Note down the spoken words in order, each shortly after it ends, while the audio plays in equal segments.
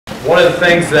one of the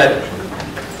things that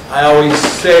I always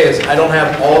say is I don't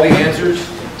have all the answers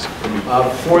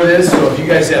for this, so if you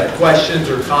guys have questions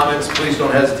or comments, please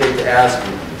don't hesitate to ask.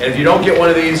 And if you don't get one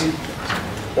of these,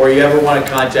 or you ever want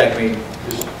to contact me,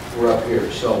 we're up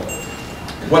here. So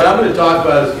what I'm going to talk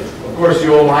about is, of course, the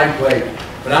O-line play,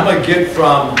 but I'm going to get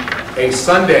from a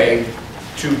Sunday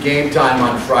to game time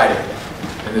on Friday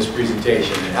in this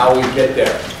presentation and how we get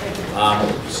there,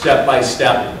 step by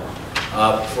step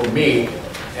for me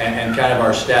and kind of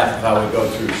our staff of how we go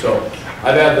through. So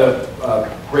I've had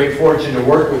the great fortune to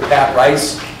work with Pat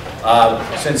Rice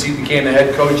since he became the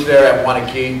head coach there at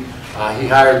Waunakee. He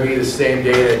hired me the same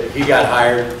day that he got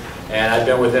hired, and I've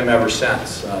been with him ever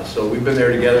since. So we've been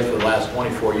there together for the last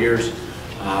 24 years.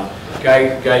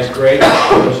 Guy's great,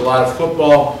 knows a lot of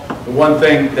football. The one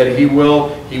thing that he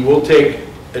will take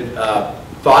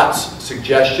thoughts,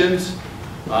 suggestions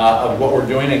of what we're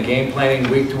doing and game planning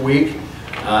week to week.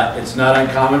 It's not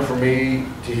uncommon for me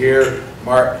to hear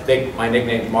my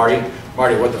nickname's Marty.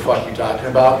 Marty, what the fuck are you talking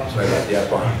about? So I got the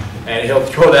F on. And he'll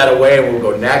throw that away and we'll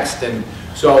go next. And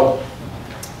so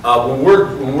when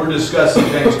we're discussing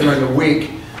things during the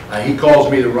week, he calls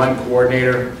me the run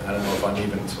coordinator. I don't know if I'm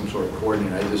even some sort of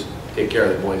coordinator. I just take care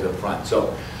of the boys up front.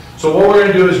 So what we're going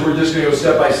to do is we're just going to go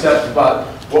step by step about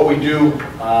what we do.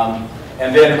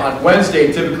 And then on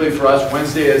Wednesday, typically for us,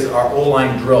 Wednesday is our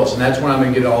O-line drills, and that's when I'm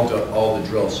going to get all the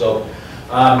drills. So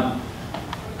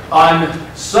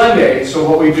on Sunday, so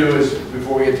what we do is,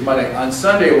 before we get to Monday, on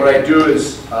Sunday what I do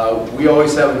is we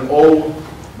always have an O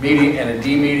meeting and a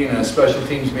D meeting and a special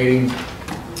teams meeting.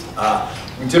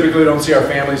 We typically don't see our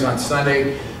families on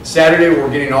Sunday. Saturday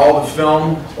we're getting all the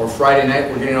film, or Friday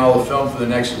night we're getting all the film for the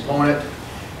next opponent.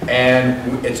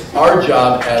 And it's our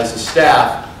job as a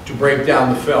staff to break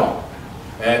down the film.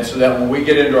 And so that when we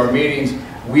get into our meetings,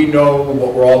 we know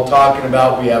what we're all talking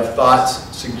about. We have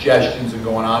thoughts, suggestions, and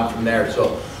going on from there.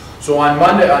 So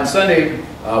on Sunday,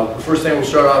 the first thing we'll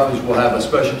start off is we'll have a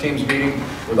special teams meeting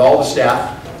with all the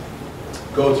staff,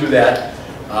 go through that,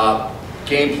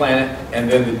 game plan it, and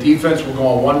then the defense will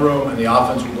go in one room and the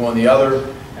offense will go in the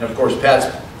other. And of course, Pat's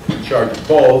in charge of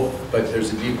both, but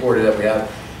there's a D coordinator that we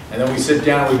have. And then we sit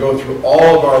down and we go through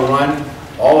all of our run,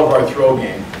 all of our throw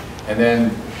game, and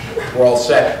then we're all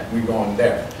set, we go on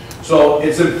there. So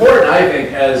it's important, I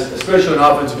think, as especially an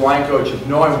offensive line coach, of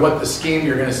knowing what the scheme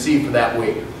you're going to see for that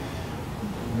week.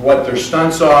 What their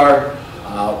stunts are,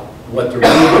 what their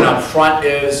movement up front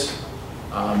is,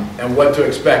 and what to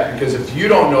expect. Because if you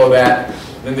don't know that,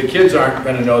 then the kids aren't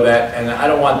going to know that, and I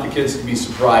don't want the kids to be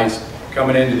surprised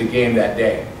coming into the game that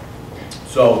day.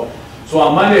 So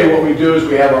on Monday, what we do is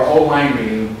we have our O-line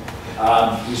meeting.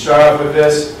 We start off with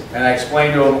this, and I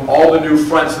explain to them all the new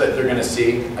fronts that they're going to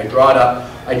see. I draw it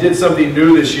up. I did something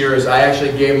new this year, is I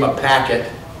actually gave them a packet,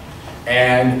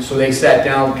 and so they sat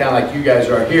down kind of like you guys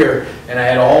are here, and I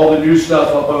had all the new stuff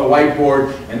up on the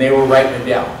whiteboard, and they were writing it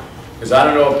down. Because I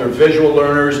don't know if they're visual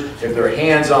learners, if they're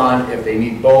hands-on, if they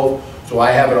need both. So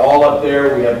I have it all up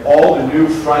there. We have all the new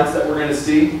fronts that we're going to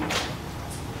see.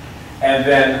 And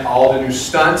then all the new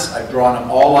stunts, I've drawn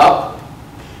them all up.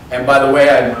 And by the way,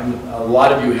 a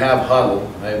lot of you have Huddle.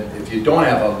 If you don't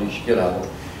have Huddle, you should get Huddle.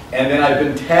 And then I've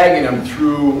been tagging them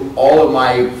through all of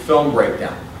my film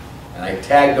breakdown. And I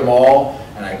tagged them all,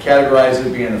 and I categorized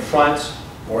it being the fronts,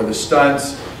 or the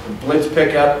stunts, the blitz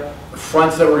pickup, the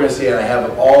fronts that we're going to see, and I have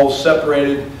it all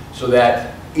separated so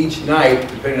that each night,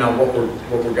 depending on what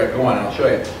we've got going, I'll show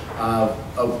you,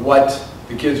 of what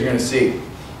the kids are going to see.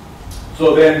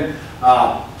 So then,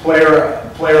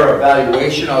 player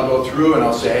evaluation, I'll go through and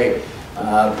I'll say,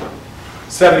 hey,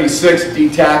 76 D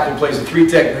tackle plays a 3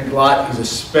 technique lot. He's a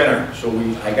spinner, so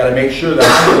I got to make sure that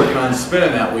I'm working on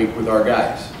spinning that week with our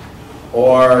guys.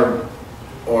 Or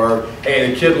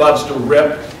hey, the kid loves to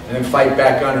rip and then fight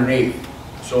back underneath.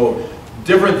 So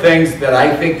different things that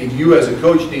I think that you as a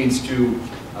coach needs to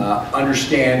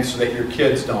understand so that your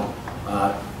kids don't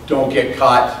get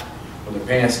caught with their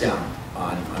pants down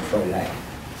on Friday night.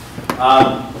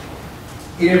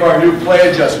 Any of our new play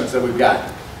adjustments that we've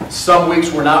got. Some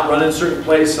weeks we're not running certain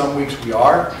plays, some weeks we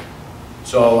are.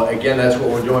 So again, that's what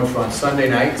we're doing for on Sunday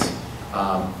nights.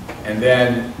 And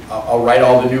then I'll write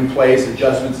all the new plays,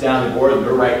 adjustments down the board, and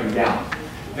they're writing them down.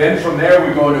 Then from there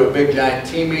we go into a big giant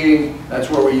team meeting. That's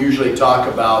where we usually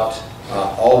talk about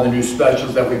all the new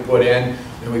specials that we put in.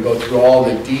 Then we go through all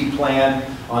the D plan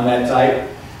on that type.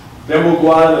 Then we'll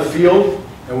go out on the field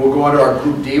and we'll go into our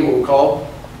group D, what we call.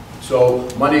 So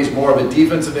Monday's more of a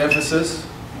defensive emphasis,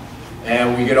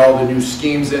 and we get all the new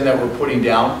schemes in that we're putting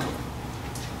down.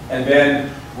 And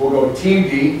then we'll go Team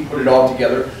D, put it all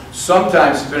together.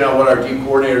 Sometimes, depending on what our D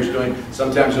coordinator is doing,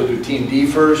 sometimes we'll do Team D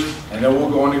first, and then we'll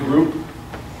go into group.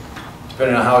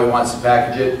 depending on how he wants to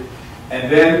package it.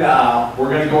 And then we're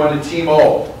going to go into Team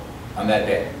O on that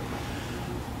day.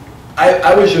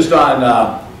 I was just on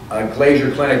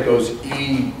Glazier Clinic, those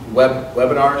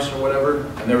webinars or whatever,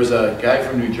 and there was a guy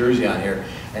from New Jersey on here,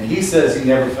 and he says he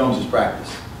never films his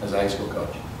practice as a high school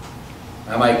coach.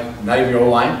 And I'm like, not even your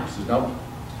O-line? He says, no.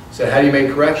 He said, how do you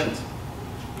make corrections?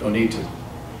 Don't need to.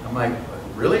 I'm like,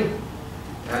 really?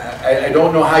 I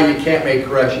don't know how you can't make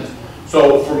corrections.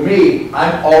 So for me,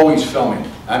 I'm always filming.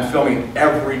 I'm filming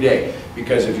every day.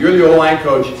 Because if you're the O-line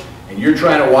coach and you're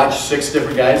trying to watch 6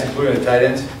 different guys, including the tight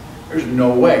ends, there's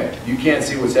no way. You can't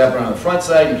see what's happening on the front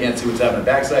side, you can't see what's happening on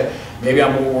the back side. Maybe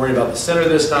I'm more worried about the center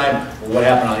this time, or what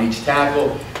happened on each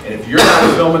tackle. And if you're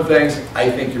not filming things, I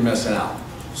think you're missing out.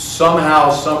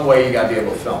 Somehow, some way, you got to be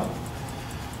able to film.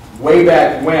 Way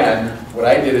back when, what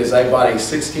I did is I bought a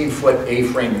 16-foot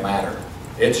A-frame ladder.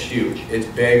 It's huge. It's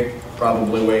big,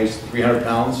 probably weighs 300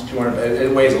 pounds, 200,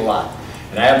 it weighs a lot.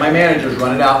 And I have my managers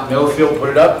run it out, middle field, put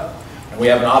it up, and we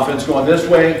have an offense going this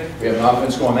way, we have an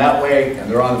offense going that way,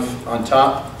 and they're on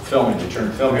top filming. You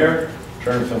turn film here,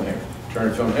 turn film here,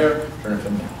 turn film here, turn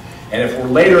film here. And if we're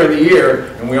later in the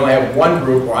year and we only have one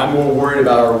group, or I'm more worried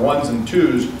about our 1s and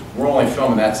 2s, we're only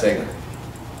filming that segment.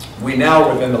 We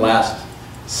now, within the last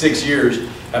 6 years,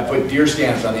 have put deer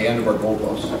stands on the end of our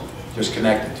goalposts, just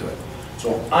connected to it.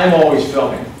 So I'm always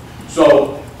filming.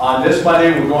 So on this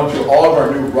Monday, we're going through all of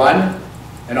our new run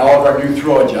and all of our new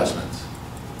throw adjustments.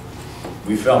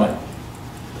 We film it.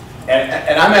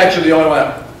 And I'm actually the only one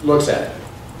that looks at it.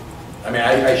 I mean,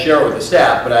 I share it with the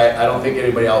staff, but I don't think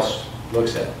anybody else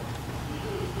looks at it.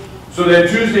 So then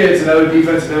Tuesday, it's another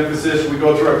defensive emphasis. We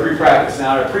go through our pre-practice.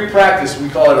 Now, our pre-practice, we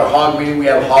call it a hog meeting. We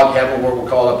have a hog heaven, where we'll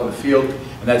call it up on the field.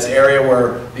 And that's the area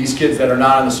where these kids that are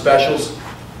not on the specials,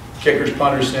 kickers,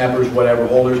 punters, snappers, whatever,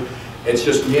 holders, it's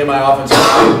just me and my offensive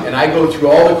line. And I go through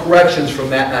all the corrections from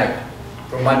that night,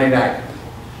 from Monday night.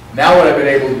 Now what I've been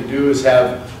able to do is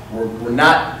have, we're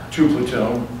not 2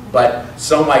 platoon, but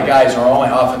some of my guys are only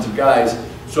offensive guys.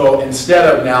 So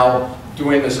instead of now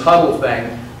doing this huddle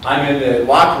thing, I'm in the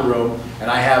locker room and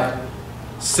I have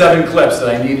 7 clips that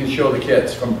I need to show the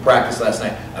kids from practice last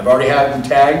night. I've already had them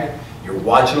tagged. You're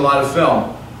watching a lot of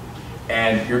film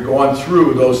and you're going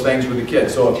through those things with the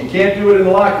kids. So if you can't do it in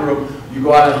the locker room, you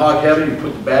go out in hog heaven, you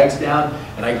put the bags down,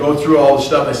 and I go through all the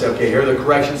stuff and I say, okay, here are the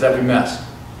corrections that we missed.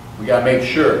 We got to make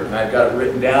sure, and I've got it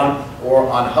written down, or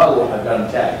on huddle, I've got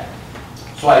them tagged.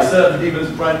 So I set up the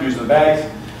defensive front using the bags.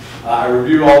 I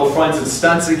review all the fronts and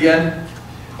stunts again,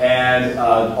 and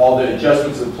all the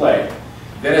adjustments of the play.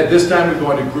 Then at this time, we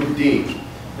go into Group D.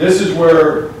 This is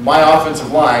where my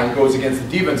offensive line goes against the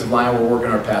defensive line. We're working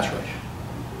our pass rush.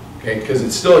 Okay, because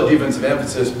it's still a defensive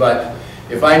emphasis, but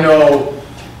if I know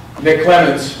Nick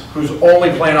Clemens, who's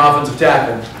only playing offensive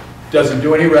tackle, doesn't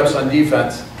do any reps on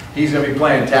defense, he's going to be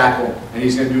playing tackle, and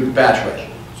he's going to do the pass rush.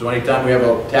 So anytime we have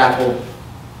a tackle,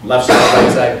 left side,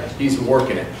 right side, he's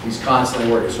working it. He's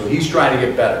constantly working. So he's trying to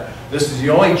get better. This is the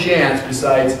only chance,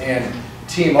 besides in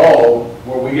Team O,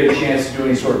 where we get a chance to do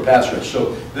any sort of pass rush.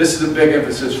 So this is a big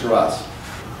emphasis for us.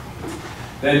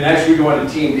 Then next we go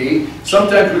into Team D.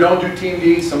 Sometimes we don't do Team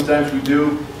D, sometimes we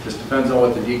do. Just depends on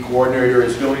what the D coordinator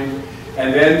is doing.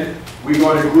 And then we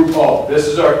go into Group O. This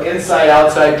is our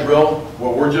inside-outside drill,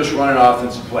 where we're just running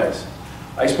offensive plays.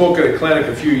 I spoke at a clinic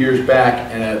a few years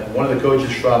back, and one of the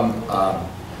coaches from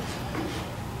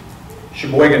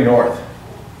Sheboygan North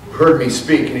heard me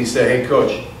speak, and he said, hey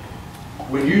coach,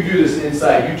 when you do this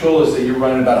inside, you told us that you're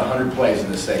running about 100 plays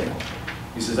in this segment.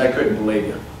 He says, I couldn't believe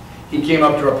you. He came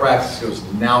up to our practice and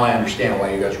goes, now I understand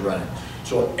why you guys are running.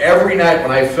 So every night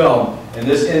when I film in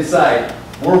this inside,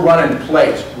 we're running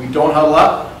plays. We don't huddle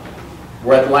up.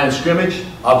 We're at the line of scrimmage,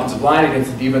 offensive line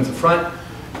against the defensive front.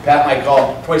 Pat might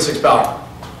call 26 power.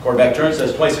 Quarterback turns,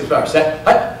 says 26 power. Set,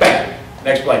 hut, bang.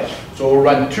 Next play. So we'll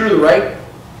run 2 to the right.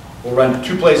 We'll run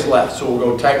 2 plays left. So we'll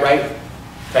go tight right,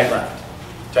 tight left.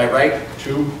 Tight right,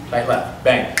 2, tight left.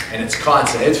 Bang. And it's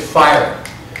constant. It's firing.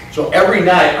 So every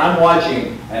night I'm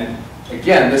watching, and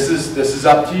again, this is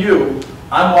up to you.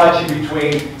 I'm watching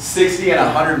between 60 and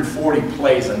 140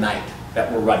 plays a night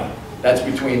that we're running. That's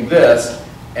between this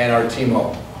and our Team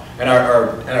O. And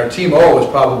our Team O is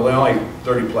probably only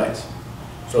 30 plays.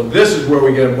 So this is where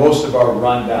we get most of our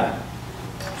run done.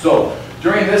 So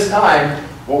during this time,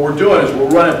 what we're doing is we're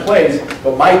running plays,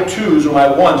 but my 2s or my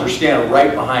 1s are standing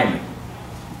right behind me.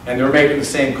 And they're making the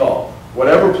same call.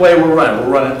 Whatever play we're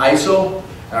running ISO,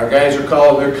 and our guys are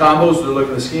calling their combos, they're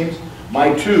looking at the schemes. My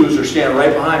 2s are standing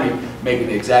right behind me, making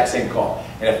the exact same call.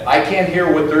 And if I can't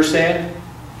hear what they're saying,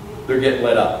 they're getting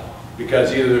lit up.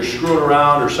 Because either they're screwing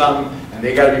around or something, and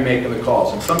they got to be making the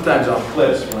calls. And sometimes on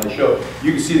clips, when I show,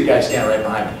 you can see the guy standing right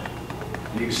behind me.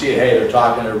 And you can see it, hey, they're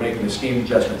talking, they're making the scheme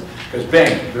adjustments. Because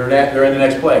bang, they're in the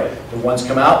next play. The ones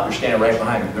come out, they're standing right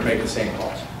behind them. They're making the same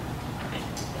calls.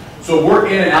 So we're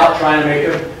in and out trying to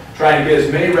get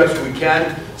as many reps as we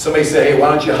can. Somebody said, hey, why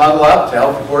don't you huddle up to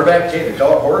help the quarterback? Okay, the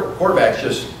quarterback's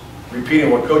just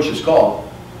repeating what coach has called.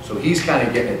 So he's kind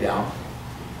of getting it down.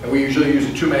 And we usually use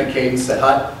a 2-minute cadence at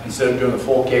hut instead of doing the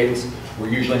full cadence. We're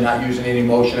usually not using any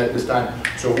motion at this time.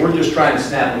 So we're just trying to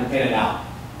snap them in and out.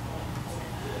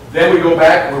 Then we go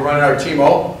back, we're running our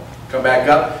team-o, come back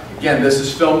up. Again, this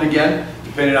is filmed again,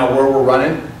 depending on where we're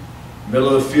running.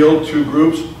 Middle of the field, 2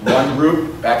 groups, 1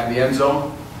 group, back in the end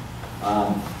zone.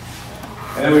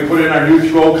 And then we put in our new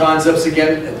throw concepts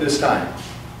again at this time.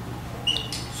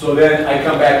 So then I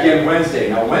come back in Wednesday.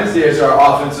 Now Wednesday is our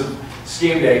offensive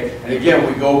scheme day. And again,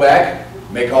 we go back,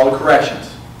 make all the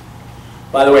corrections.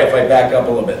 By the way, if I back up a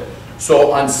little bit.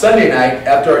 So on Sunday night,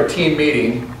 after our team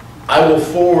meeting, I will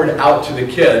forward out to the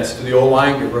kids, to the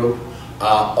O-line group,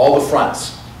 all the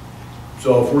fronts.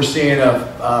 So if we're seeing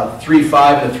a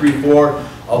 3-5 and a 3-4,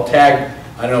 I'll tag,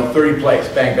 I don't know, 30 plays.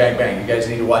 Bang, bang, bang. You guys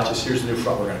need to watch this. Here's the new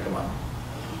front we're going to come up.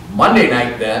 Monday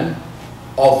night then,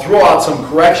 I'll throw out some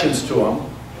corrections to them.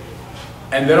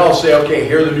 And then I'll say, okay,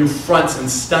 here are the new fronts and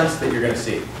stunts that you're going to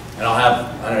see. And I'll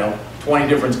have, I don't know, 20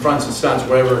 different fronts and stunts,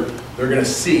 whatever they're going to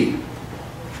see.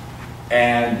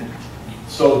 And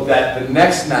so that the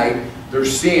next night, they're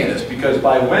seeing this. Because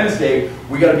by Wednesday,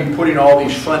 we got to be putting all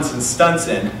these fronts and stunts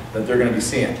in that they're going to be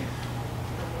seeing.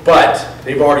 But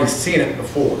they've already seen it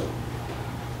before.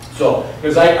 So,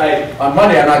 because on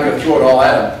Monday, I'm not going to throw it all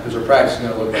at them, because their practice is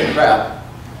going to look like crap.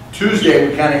 Tuesday,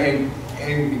 we kind of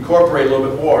incorporate a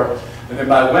little bit more. And then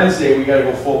by Wednesday, we got to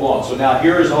go full blown. So now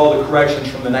here's all the corrections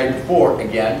from the night before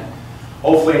again.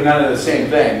 Hopefully none of the same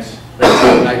things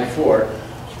that the night before.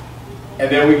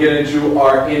 And then we get into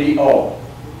our Indy O.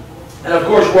 And of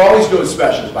course, we're always doing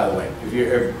specials, by the way, if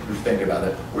you're thinking about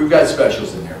it. We've got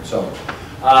specials in here. So,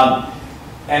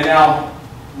 and now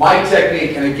my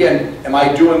technique, and again, am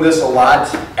I doing this a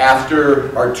lot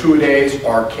after our 2-a-days,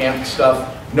 our camp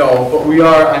stuff? No, but we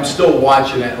are, I'm still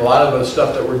watching it. A lot of the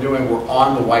stuff that we're doing, we're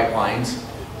on the white lines,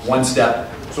 1 step.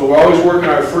 So we're always working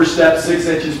our first step, 6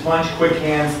 inches punch, quick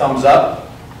hands, thumbs up.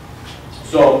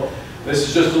 So this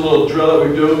is just a little drill that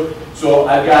we do. So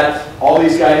I've got all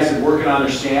these guys working on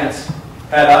their stance,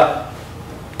 head up,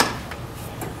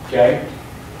 okay?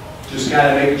 Just kind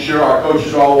of making sure our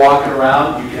coaches are all walking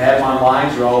around. You can have them on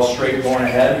lines, they're all straight going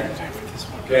ahead,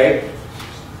 okay?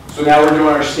 So now we're doing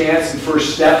our stance and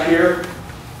first step here.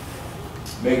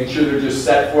 Making sure they're just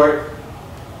set for it.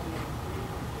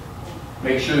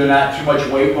 Make sure they're not too much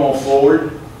weight going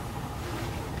forward.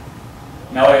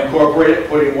 Now I incorporate it,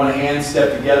 putting 1 hand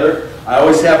step together. I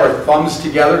always have our thumbs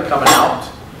together coming out.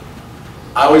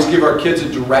 I always give our kids a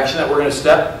direction that we're going to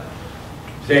step.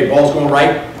 Say, ball's going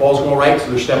right, so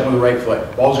they're stepping with the right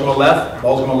foot. Ball's going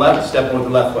left, stepping with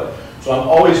the left foot. So I'm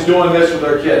always doing this with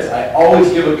our kids. I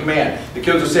always give a command. The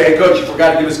kids will say, hey coach, you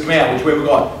forgot to give us a command. Which way are we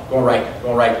going? Going right,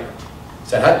 going right.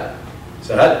 Set hut,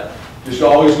 set hut. Just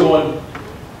always going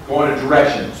a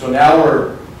direction. So now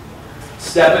we're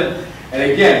stepping,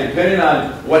 and again, depending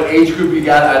on what age group you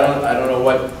got, I don't know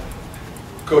what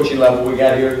coaching level we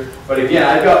got here, but again,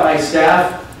 I've got my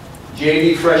staff,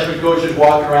 JV freshman coaches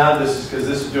walking around. This is because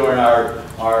this is during our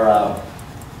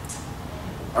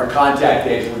contact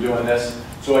days. We're doing this.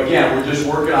 So again, we're just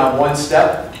working on 1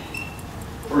 step.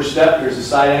 First step, here's the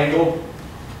side angle.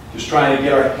 Just trying to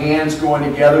get our hands going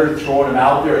together, throwing them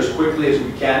out there as quickly as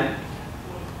we can.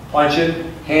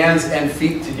 Punching, hands and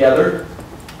feet together.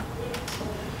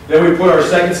 Then we put our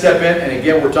second step in, and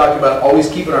again, we're talking about always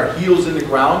keeping our heels in the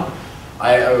ground.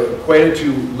 I equate it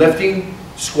to lifting,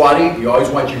 squatting. You always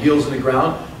want your heels in the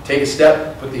ground. Take a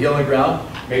step, put the heel in the ground,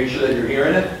 make sure that you're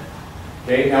hearing it.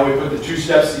 Okay, now we put the 2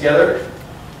 steps together.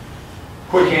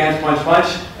 Quick hands, punch,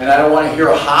 punch, and I don't want to hear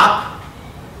a hop.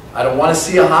 I don't want to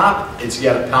see a hop. It's you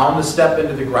got to pound the step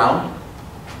into the ground.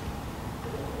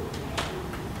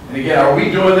 And again, are we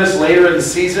doing this later in the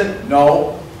season?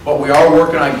 No, but we are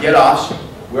working on get-offs.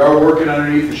 We are working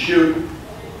underneath the chute.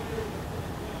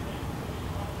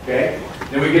 Okay,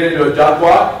 then we get into a duck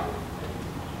walk.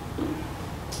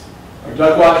 Our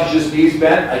duck walk is just knees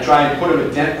bent. I try and put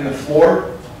a dent in the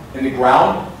floor, in the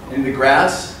ground, in the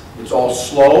grass. It's all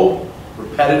slow,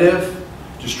 repetitive,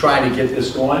 just trying to get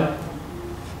this going.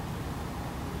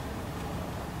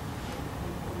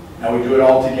 Now we do it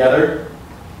all together.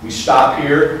 We stop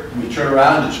here, and we turn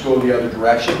around and just go the other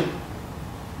direction.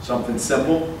 Something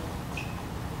simple.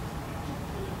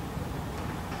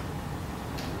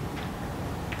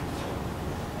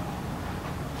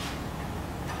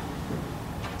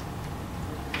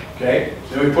 Okay,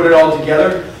 then we put it all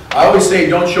together. I always say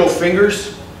don't show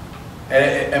fingers.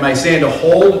 Am I saying to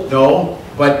hold? No.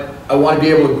 But I want to be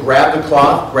able to grab the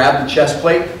cloth, grab the chest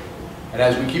plate, and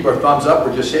as we keep our thumbs up,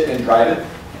 we're just hitting and driving.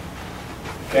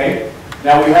 Okay?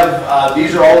 Now we have,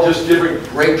 these are all just different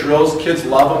great drills. Kids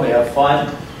love them, they have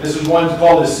fun. This is one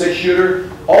called the 6-shooter.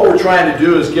 All we're trying to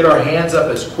do is get our hands up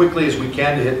as quickly as we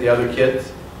can to hit the other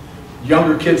kids.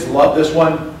 Younger kids love this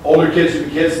one. Older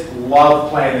kids love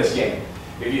playing this game.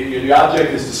 If the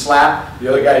object is to slap, the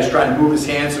other guy is trying to move his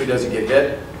hand so he doesn't get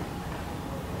hit.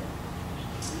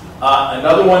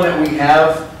 Another one that we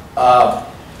have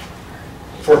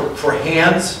for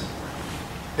hands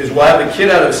is we'll have the kid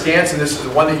out of the stance, and this is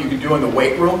the one that you can do in the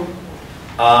weight room.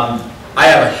 I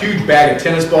have a huge bag of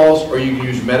tennis balls, or you can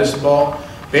use medicine ball.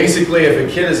 Basically, if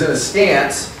a kid is in a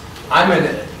stance, I'm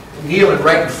kneeling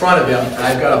right in front of him, and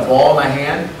I've got a ball in my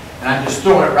hand, and I'm just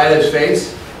throwing it right at his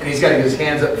face, and he's got to get his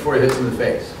hands up before he hits him in the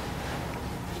face.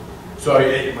 So,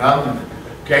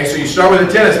 okay, so you start with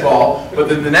a tennis ball, but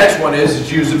then the next one is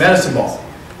to use the medicine ball.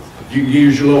 You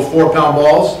use your little 4-pound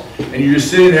balls, and you're just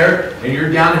sitting there, and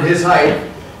you're down at his height,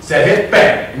 set, hit,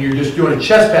 bang, and you're just doing a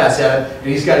chest pass at him, and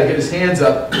he's got to get his hands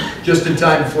up just in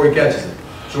time before he catches it.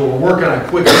 So we're working on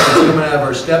quick coming out of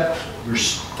our step. You're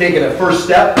taking a first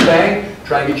step, bang,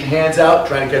 trying to get your hands out,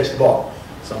 trying to catch the ball.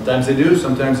 Sometimes they do,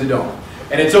 sometimes they don't.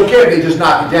 And it's okay if they just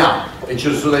knock you down. It's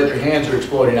just so that your hands are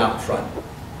exploding out in front.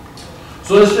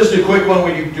 So this is just a quick one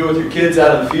when you do with your kids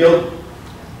out in the field.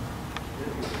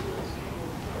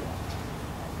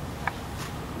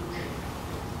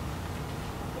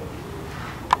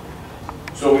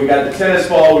 So we've got the tennis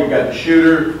ball, we've got the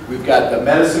shooter, we've got the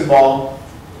medicine ball.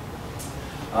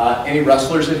 Any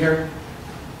wrestlers in here?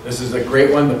 This is a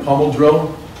great one, the pummel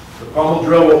drill. The pummel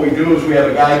drill, what we do is we have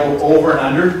a guy go over and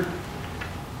under.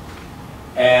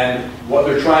 And what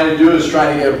they're trying to do is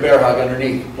trying to get a bear hug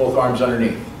underneath, both arms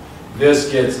underneath.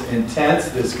 This gets intense,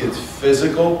 this gets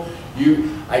physical.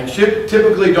 I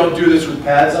typically don't do this with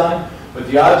pads on, but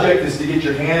the object is to get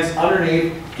your hands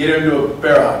underneath, get into a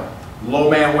bear hug. Low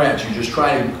man wench, you're just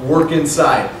trying to work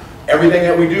inside. Everything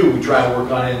that we do, we try and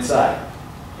work on inside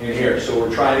in here. So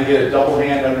we're trying to get a double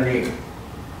hand underneath.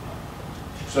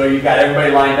 So you've got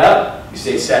everybody lined up, you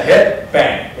say set, hit,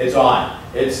 bang, it's on.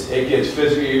 It gets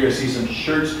physical, you're going to see some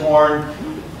shirts torn,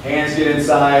 hands get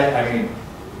inside, I mean.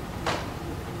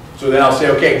 So then I'll say,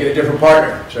 okay, get a different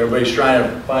partner. So everybody's trying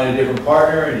to find a different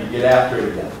partner and you get after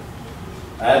it again.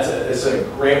 It's a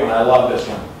great one, I love this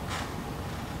one.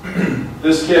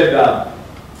 This kid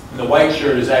in the white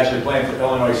shirt is actually playing for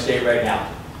Illinois State right now,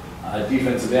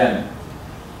 defensive end.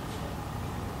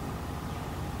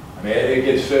 I mean, it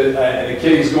gets fit, and the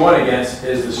kid he's going against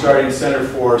is the starting center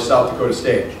for South Dakota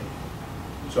State.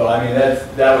 So I mean,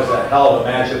 that was a hell of a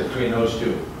matchup between those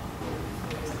two.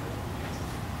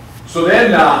 So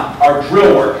then our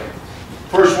drill work.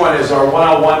 First one is our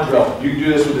one-on-one drill. You can do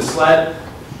this with the sled.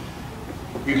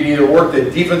 You can either work the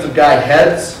defensive guy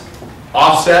heads,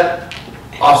 offset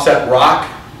rock,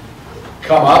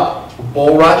 come up,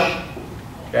 bull rush,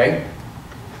 okay?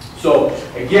 So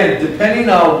again, depending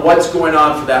on what's going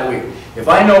on for that week. If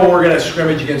I know we're going to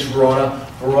scrimmage against Verona,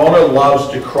 Verona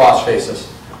loves to cross face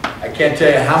us. I can't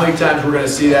tell you how many times we're going to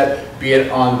see that, be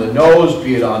it on the nose,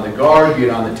 be it on the guard, be it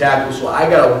on the tackle, so I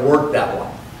got to work that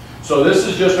one. So this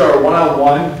is just our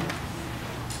one-on-one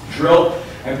drill,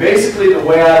 and basically the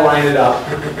way I line it up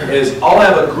is I'll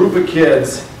have a group of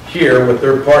kids here with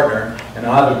their partner, and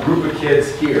I'll have a group of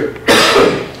kids here.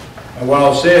 And what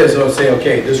I'll say is, I'll say,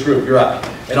 okay, this group, you're up.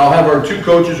 And I'll have our 2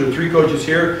 coaches or 3 coaches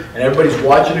here, and everybody's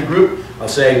watching the group. I'll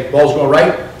say, ball's going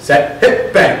right, set,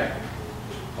 hit, bang.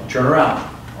 I'll turn around.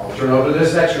 I'll turn over to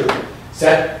this next group.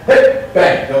 Set, hit,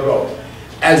 bang, they'll go.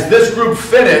 As this group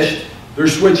finished, they're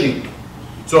switching.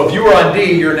 So if you were on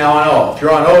D, you're now on O. If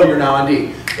you're on O, you're now on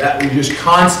D. That we're just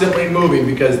constantly moving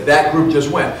because that group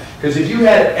just went. Because if you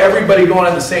had everybody going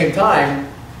at the same time,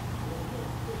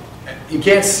 you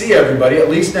can't see everybody, at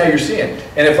least now you're seeing.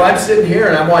 And if I'm sitting here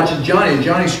and I'm watching Johnny, and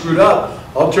Johnny screwed up,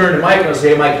 I'll turn to Mike and I'll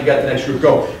say, hey Mike, you got the next group,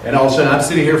 go. And all of a sudden I'm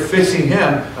sitting here fixing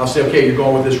him, I'll say, okay, you're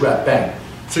going with this rep, bang.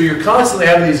 So you're constantly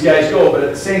having these guys go, but at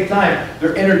the same time,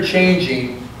 they're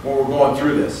interchanging when we're going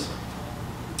through this.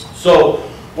 So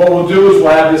what we'll do is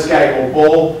we'll have this guy go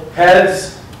bull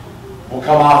heads, we'll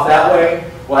come off that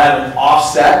way, we'll have an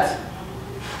offset,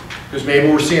 because maybe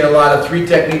we're seeing a lot of 3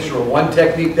 techniques or 1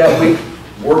 technique that week,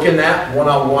 working that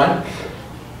one-on-one.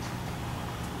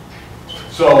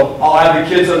 So I'll have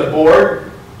the kids on the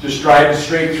board, just driving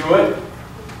straight through it.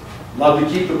 Love to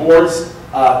keep the boards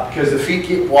because the feet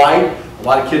get wide. A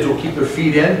lot of kids will keep their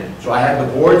feet in, so I have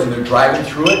the boards and they're driving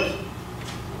through it.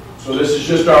 So this is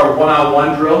just our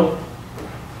one-on-one drill.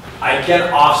 I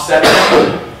can offset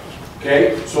them.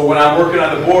 Okay, so when I'm working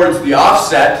on the boards, the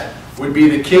offset would be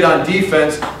the kid on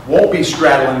defense won't be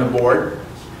straddling the board.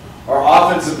 Our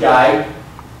offensive guy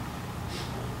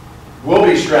will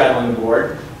be straddling the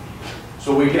board.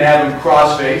 So we can have him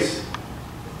cross face.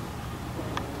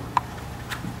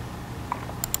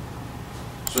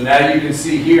 So now you can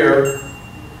see here,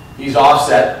 he's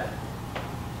offset.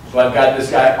 So I've got this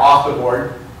guy off the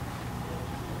board.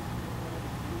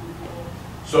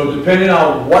 So depending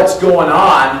on what's going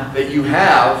on that you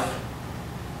have,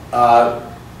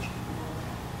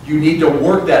 you need to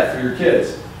work that for your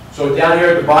kids. So down here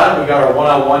at the bottom, we got our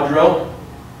one-on-one drill.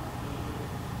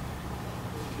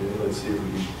 Okay, let's see if we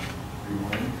can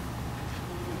rewind.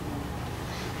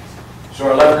 So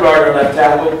our left guard, our left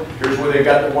tackle, here's where they've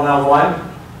got the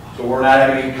one-on-one. So we're not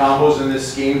having any combos in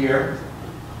this scheme here.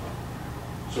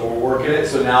 So we're working it.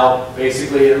 So now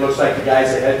basically it looks like the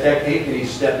guy's a head technique and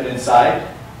he's stepping inside.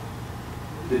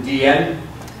 The DN,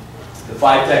 the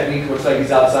 5 technique looks like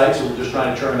he's outside, so we're just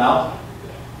trying to turn him out.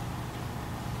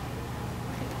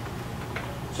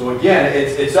 So again,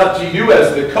 it's up to you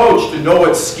as the coach to know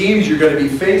what schemes you're going to be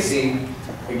facing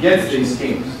against these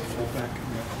teams.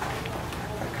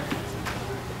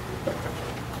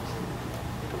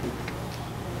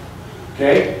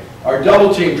 Okay, our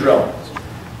double team drill.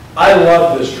 I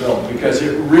love this drill because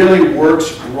it really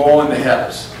works rolling the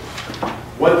hips.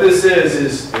 What this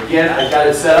is again, I've got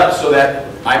it set up so that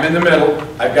I'm in the middle,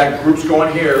 I've got groups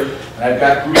going here, and I've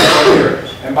got groups going here.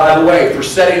 And by the way, for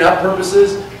setting up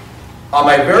purposes, on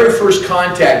my very first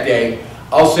contact day,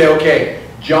 I'll say, okay,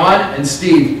 John and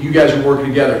Steve, you guys are working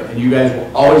together, and you guys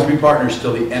will always be partners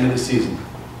till the end of the season.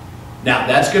 Now,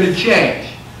 that's going to change,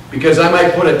 because I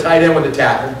might put a tight end with a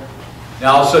tackle.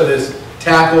 Now, all of a sudden, this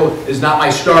tackle is not my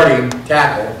starting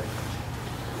tackle.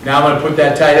 Now I'm going to put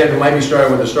that tight end who might be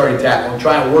starting with a starting tackle and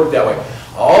try and work that way.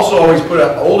 I'll also always put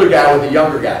an older guy with a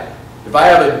younger guy. If I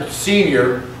have a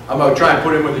senior, I'm going to try and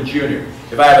put him with a junior.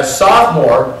 If I have a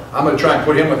sophomore, I'm going to try and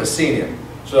put him with a senior.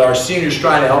 So our senior's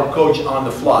trying to help coach on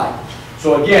the fly.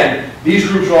 So again, these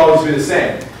groups will always be the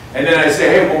same. And then I say,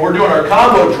 hey, when we're doing our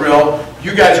combo drill,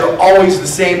 you guys are always the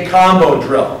same combo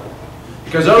drill.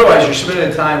 Because otherwise you're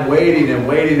spending time waiting and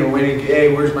waiting and waiting.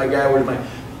 Hey, where's my guy? Where's my...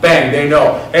 Bang, they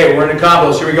know. Hey, we're in the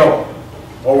combos, here we go.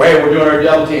 Or hey, we're doing our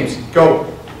double teams, go.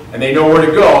 And they know where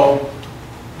to go.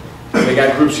 They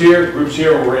got groups here,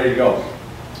 we're ready to go.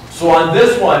 So on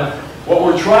this one, what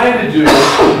we're trying to do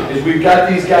is we've got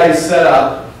these guys set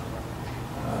up.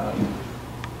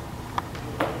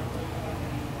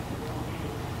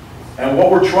 And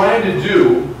what we're trying to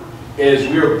do is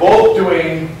we are both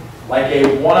doing like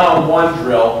a one-on-one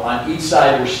drill on each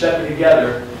side. We're stepping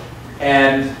together,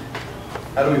 and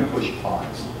how do we push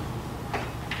pause?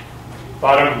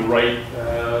 Bottom right,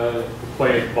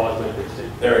 play pause like this.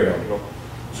 There we go.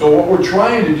 So what we're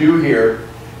trying to do here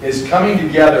is coming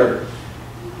together,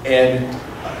 and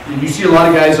you see a lot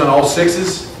of guys on all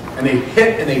sixes, and they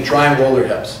hit and they try and roll their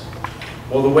hips.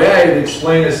 Well, the way I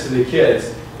explain this to the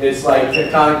kids, it's like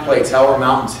tectonic plates, how our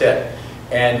mountains hit.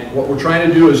 And what we're trying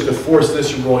to do is to force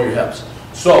this and roll your hips.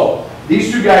 So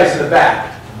these two guys in the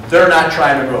back, they're not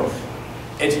trying to move.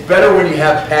 It's better when you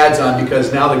have pads on,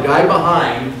 because now the guy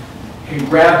behind can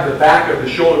grab the back of the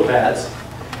shoulder pads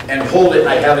and hold it.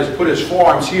 I have his put his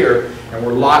forearms here, and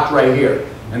we're locked right here.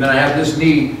 And then I have this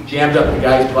knee jammed up in the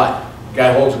guy's butt. The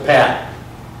guy holds a pad.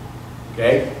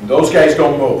 Okay? And those guys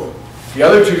don't move. The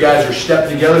other two guys are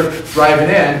stepping together, driving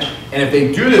in, and if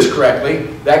they do this correctly,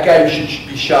 that guy should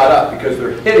be shot up because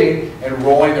they're hitting and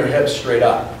rolling their hips straight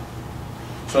up.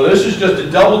 So this is just a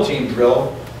double team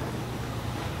drill.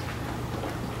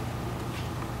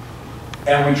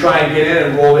 And we try and get in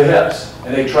and roll the hips,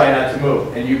 and they try not to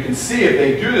move. And you can see if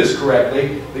they do this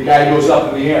correctly, the guy goes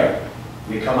up in the air.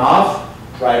 You come off,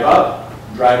 drive up,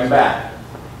 drive him back.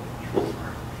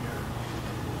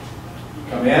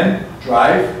 Come in,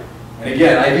 drive. And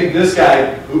again, I think this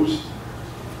guy, oops.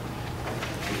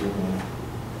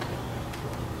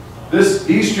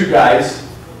 These two guys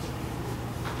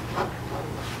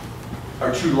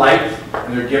are too light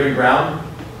and they're giving ground.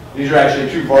 These are actually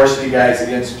two varsity guys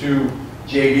against two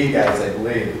JV guys, I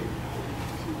believe.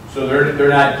 So they're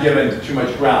not giving too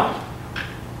much ground.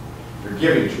 They're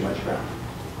giving too much ground.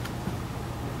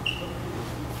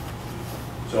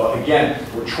 So again,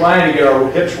 we're trying to get our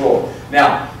hips rolled.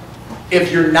 Now, if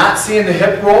you're not seeing the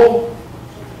hip roll,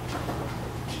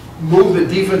 move the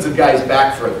defensive guys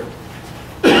back further.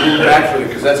 Move back further,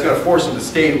 because that's going to force them to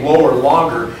stay lower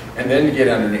longer and then to get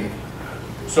underneath.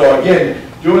 So again,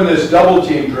 doing this double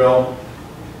team drill,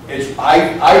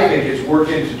 I think it's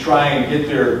working to try and get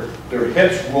their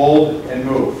hips rolled and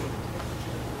move.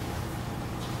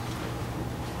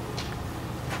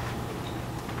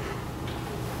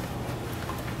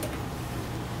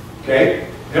 Okay?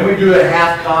 Then we do a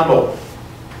half combo.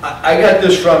 I got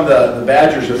this from the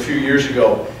Badgers a few years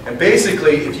ago. And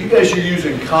basically, if you guys are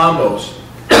using combos,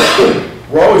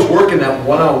 we're always working that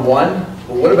one-on-one,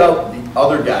 but what about the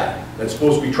other guy that's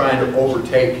supposed to be trying to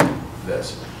overtake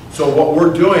this? So what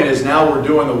we're doing is now we're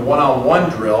doing the one-on-one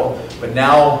drill, but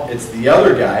now it's the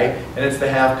other guy, and it's the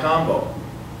half combo.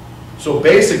 So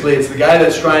basically, it's the guy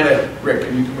that's trying to, Rick,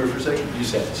 can you come here for a second? You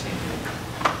said this.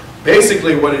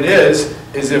 Basically what it is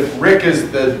if Rick is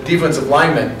the defensive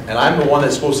lineman, and I'm the one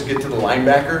that's supposed to get to the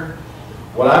linebacker,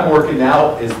 what I'm working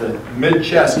now is the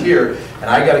mid-chest here, and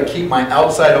I got to keep my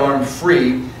outside arm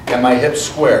free and my hips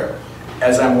square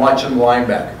as I'm watching the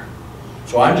linebacker.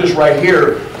 So I'm just right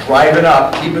here, driving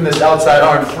up, keeping this outside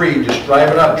arm free, just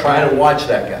driving up, trying to watch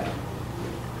that guy.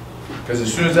 Because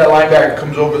as soon as that linebacker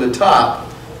comes over the top,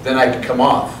 then I can come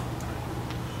off.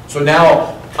 So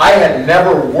now, I had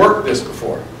never worked this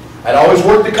before. I'd always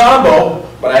worked the combo,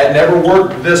 but I had never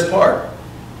worked this part.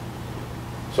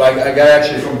 So I got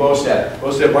actually from Bostad.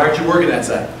 Bostad, why aren't you working that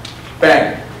side?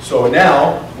 Bang. So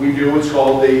now, we do what's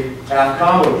called the half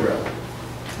combo drill.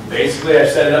 Basically, I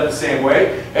set it up the same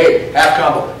way. Hey, half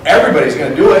combo. Everybody's going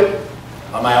to do it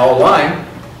on my old line.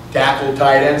 Tackle,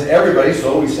 tight ends, everybody,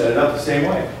 so we set it up the same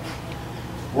way.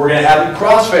 We're going to have it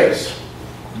cross-face.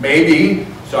 Maybe,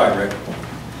 sorry Rick,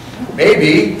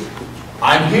 maybe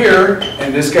I'm here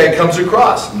and this guy comes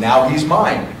across. Now he's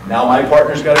mine. Now my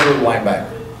partner's got to go to the linebacker.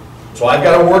 So I've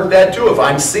got to work that too if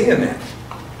I'm seeing that.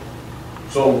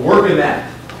 So working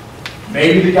that.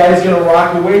 Maybe the guy's going to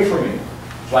rock away from me.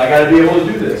 So I got to be able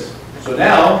to do this. So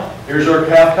now, here's our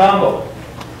half combo.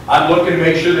 I'm looking to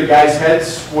make sure the guy's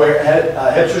hips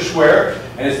are square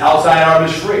and his outside arm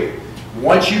is free.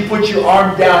 Once you put your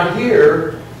arm down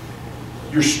here,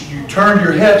 you turn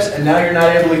your hips and now you're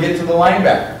not able to get to the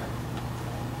linebacker.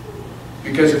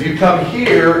 Because if you come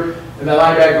here and the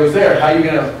linebacker goes there, how are you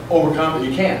going to overcome it?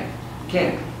 You can't. You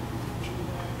can't.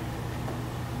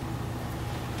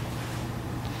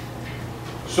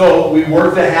 So we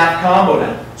work the half combo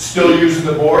now. Still using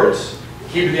the boards,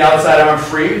 keeping the outside arm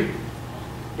free.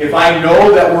 If I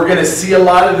know that we're going to see a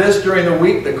lot of this during the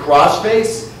week, the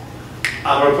crossface,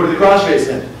 I'm going to put the crossface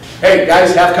in. Hey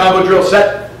guys, half combo drill,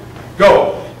 set,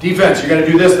 go. Defense, you're going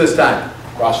to do this time.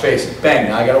 Crossface, bang,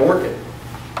 now I got to work it.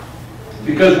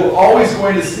 Because we're always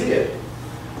going to see it.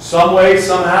 Some way,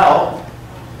 somehow,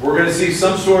 we're going to see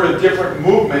some sort of different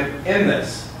movement in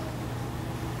this.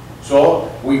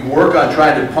 So we work on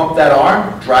trying to pump that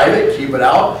arm, drive it, keep it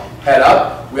out, head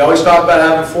up. We always talk about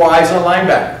having 4 eyes on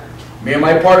linebacker. Me and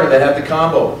my partner that have the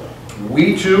combo.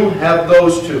 We two have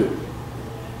those two.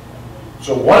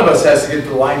 So one of us has to get to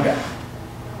the linebacker.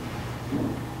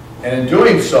 And in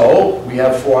doing so, we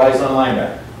have 4 eyes on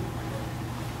linebacker.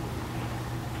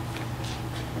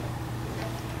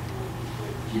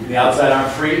 Keeping the outside arm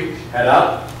free, head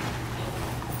up.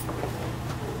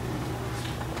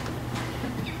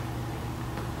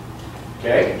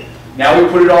 Okay, now we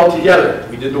put it all together.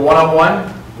 We did the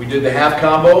one-on-one, we did the half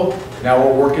combo, now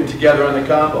we're working together on the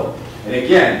combo. And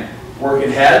again, working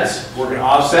heads, working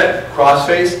offset,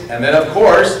 crossface, and then of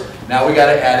course, now we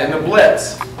got to add in the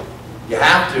blitz. You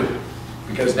have to,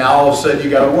 because now all of a sudden you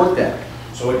got to work that.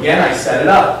 So again, I set it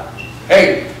up.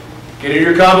 Hey, get in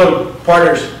your combo,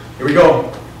 partners. Here we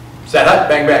go. Set up,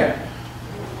 bang, bang.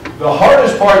 The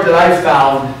hardest part that I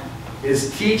found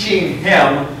is teaching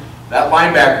him, that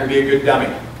linebacker, to be a good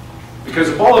dummy. Because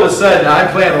if all of a sudden I'm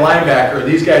playing the linebacker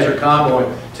and these guys are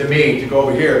comboing to me to go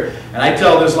over here, and I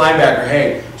tell this linebacker,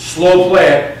 hey, slow play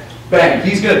it, bang,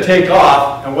 he's going to take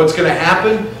off, and what's going to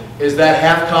happen is that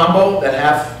half combo, that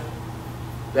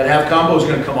half combo is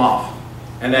going to come off,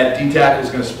 and that D tackle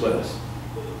is going to split us.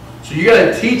 So you got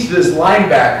to teach this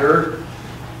linebacker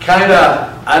kind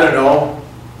of, I don't know,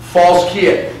 false key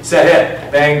it. Set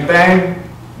hit, bang, bang,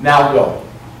 now go.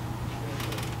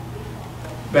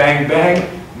 Bang,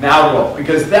 bang, now go.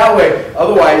 Because that way,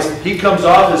 otherwise, he comes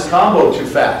off his combo too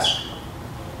fast.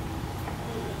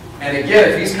 And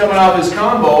again, if he's coming off his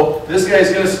combo, this guy's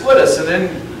going to split us, and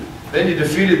then you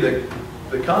defeated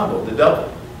the combo, the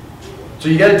double. So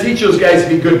you got to teach those guys to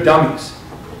be good dummies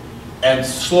and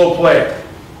slow play it.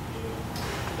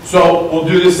 So we'll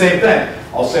do the same thing.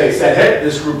 I'll say set hit,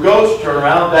 this group goes, turn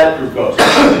around, that group goes.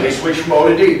 They switch from O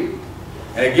to D.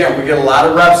 And again, we get a lot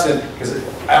of reps in, because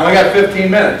I only got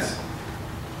 15 minutes.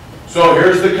 So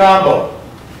here's the combo.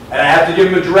 And I have to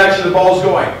give him the direction the ball's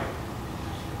going.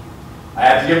 I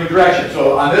have to give him direction.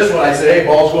 So on this one, I said, hey,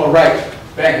 ball's going right.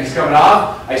 Bang, he's coming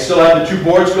off. I still have the 2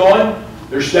 boards going.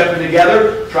 They're stepping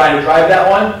together, trying to drive that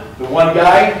one. The one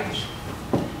guy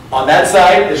on that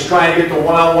side is trying to get the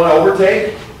one-on-one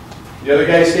overtake. The other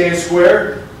guy staying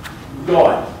square,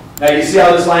 going. Now you see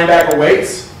how this linebacker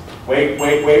waits? Wait,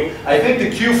 wait, wait. I think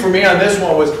the cue for me on this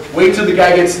one was wait till the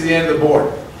guy gets to the end of the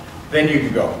board. Then you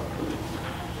can go.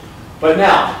 But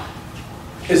now,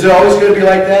 is it always going to be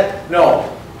like that?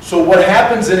 No. So what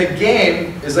happens in a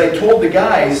game is I told the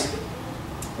guys,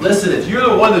 listen, if you're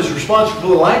the one that's responsible for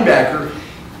the linebacker,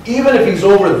 even if he's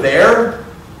over there,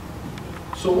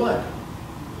 so what?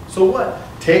 So what?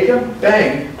 Take him,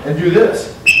 bang, and do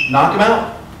this. Knock him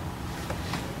out.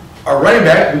 Our running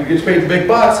back, who gets paid the big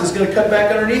bucks, is going to cut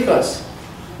back underneath us.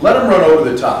 Let him run over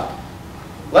the top.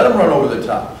 Let him run over the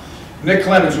top. Nick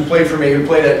Clemens, who played for me, who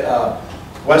played at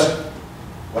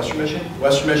Western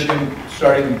Michigan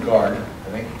starting guard, I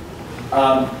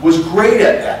think, was great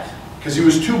at that because he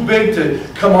was too big to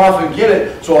come off and get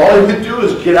it. So all he could do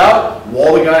is get out,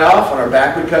 wall the guy off, and our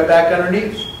back would cut back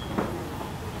underneath.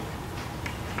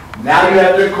 Now you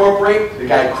have to incorporate the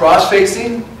guy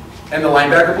cross-facing and the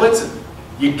linebacker blitzing.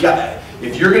 You got,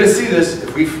 if you're going to see this,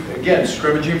 if we, again,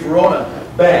 scrimmaging Verona,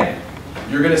 bang,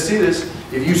 you're going to see this.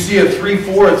 If you see a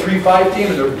 3-4 or 3-5 team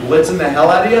and they're blitzing the hell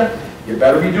out of you, you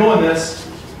better be doing this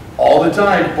all the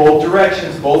time, both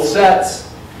directions, both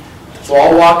sets. So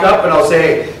I'll walk up and I'll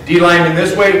say, hey, D lineman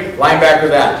this way, linebacker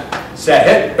that. Set,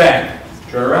 hit, bang.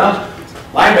 Turn around,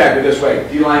 linebacker this way,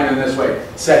 D lineman this way.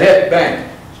 Set, hit, bang.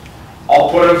 I'll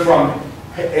put him from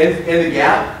in the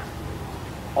gap.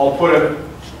 I'll put him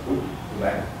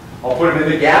in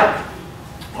the gap.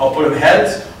 I'll put him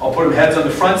heads. I'll put him heads on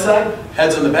the front side,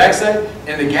 heads on the back side,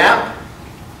 in the gap.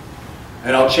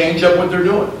 And I'll change up what they're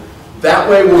doing. That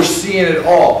way we're seeing it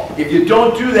all. If you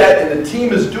don't do that and the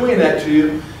team is doing that to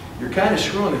you, you're kind of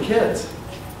screwing the kids.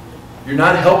 You're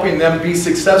not helping them be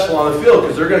successful on the field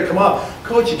because they're going to come up,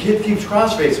 coach, your kid keeps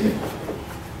cross-facing me.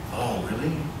 Oh,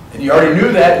 really? And you already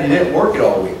knew that and you didn't work it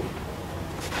all week.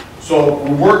 So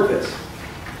we work this.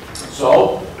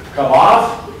 So come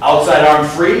off, outside arm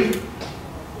free.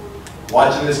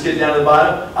 Watching this kid down to the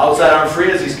bottom, outside arm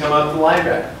free as he's coming up to the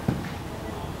linebacker.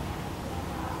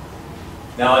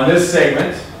 Now in this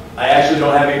segment, I actually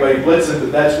don't have anybody blitzing,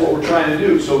 but that's what we're trying to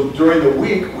do. So during the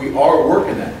week, we are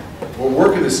working that. We're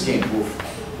working the scheme. We're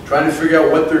trying to figure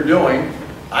out what they're doing.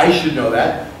 I should know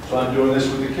that, so I'm doing this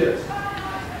with the kids.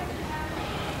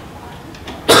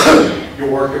 You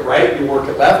work it right, you work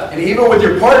it left, and even with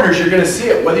your partners, you're going to see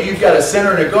it. Whether you've got a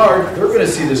center and a guard, they're going to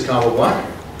see this combo block.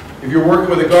 If you're working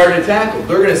with a guard and a tackle,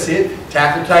 they're going to see it.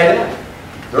 Tackle tight end,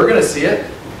 they're going to see it.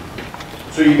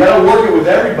 So you got to work it with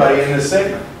everybody in this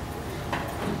segment.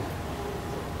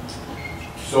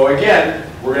 So again,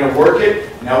 we're going to work it.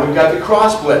 Now we've got the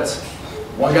cross blitz.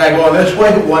 One guy going this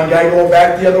way, one guy going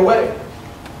back the other way.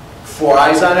 4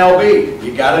 eyes on LB.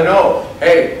 You got to know,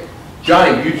 hey,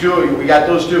 Johnny, you two, we got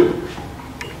those two.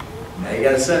 Now you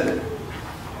got to send it.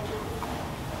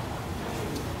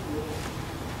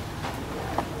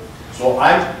 So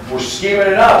we're scheming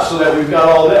it up so that we've got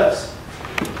all this.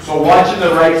 So watching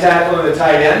the right tackle and the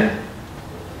tight end.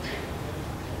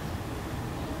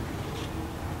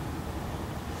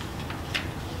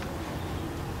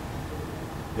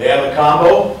 They have a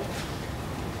combo.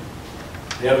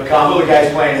 They have a combo. The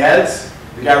guy's playing heads.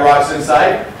 The guy rocks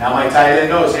inside. Now my tight end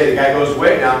knows, hey, the guy goes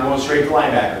away. Now I'm going straight to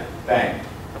linebacker. Bang.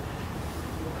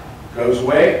 Goes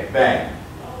away. Bang.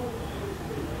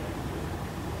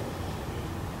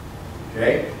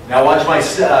 Okay. Now watch my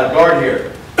guard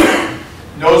here.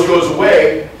 Nose goes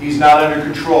away. He's not under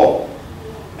control.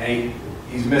 And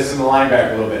he's missing the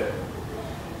linebacker a little bit.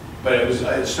 But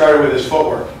it started with his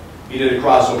footwork. He did a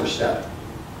crossover step.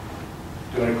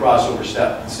 Doing a crossover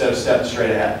step instead of stepping straight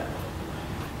ahead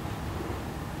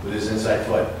with his inside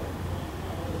foot.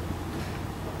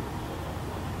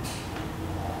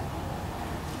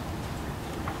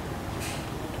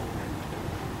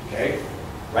 Okay,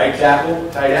 right tackle,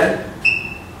 tight end.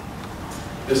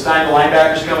 This time the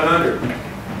linebacker's coming under.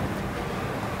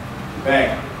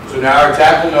 Bang. So now our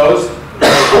tackle knows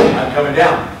I'm coming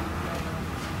down.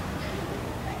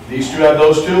 These two have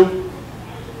those two.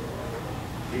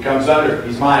 He comes under.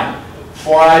 He's mine.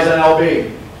 4 eyes on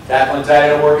LB. Tackle and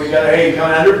tight end working together. Hey, he's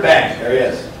coming under. Bang. There he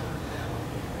is.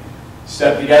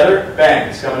 Step together. Bang.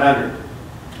 He's coming under.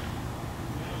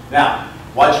 Now,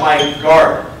 watch my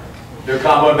guard. They're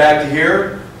comboing back to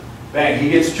here. Bang. He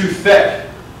gets too thick.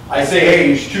 I say, hey,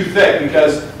 he's too thick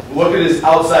because look at his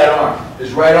outside arm.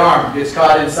 His right arm gets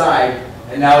caught inside,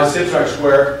 and now his hips are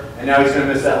square, and now he's going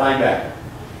to miss that linebacker.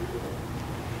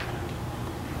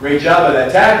 Great job of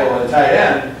that tackle and the tight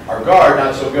end. Our guard,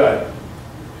 not so good.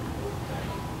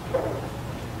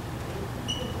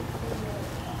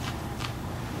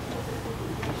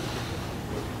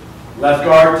 Left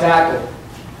guard, tackle.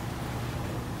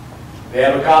 They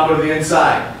have a combo to the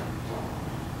inside.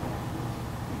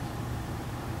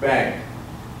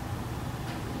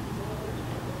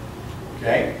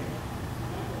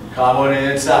 combo to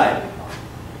the inside.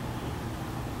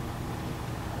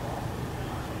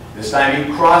 This time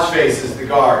he cross faces the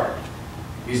guard.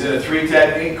 He's in a 3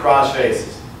 technique, cross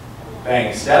faces.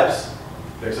 Bang, steps,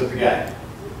 picks up the guy.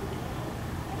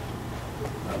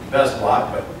 Not the best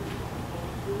block, but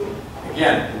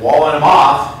again, walling him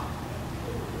off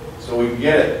so we can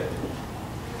get it.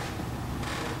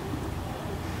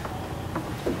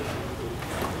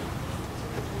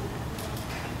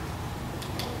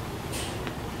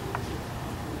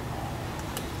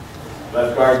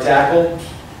 Left guard tackle.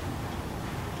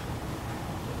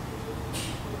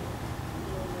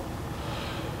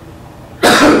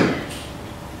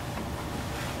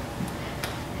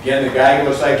 Again, the guy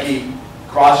looks like he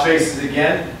cross faces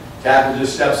again. Tackle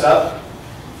just steps up.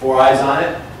 4 eyes on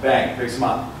it. Bang, picks him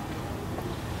up.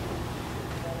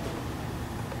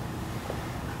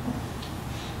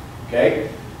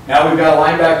 Okay. Now we've got a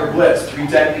linebacker blitz. 3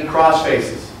 technique cross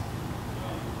faces.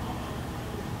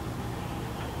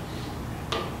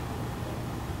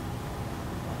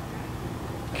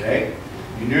 Okay.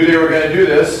 You knew they were going to do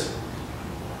this,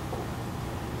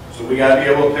 so we got to be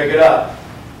able to pick it up.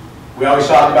 We always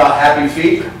talk about happy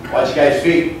feet. Watch your guys'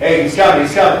 feet. Hey, he's coming,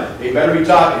 he's coming. They better be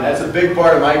talking. That's a big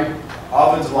part of my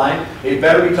offensive line. They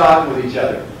better be talking with each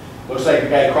other. Looks like the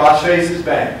guy cross faces,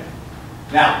 bang.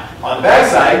 Now, on the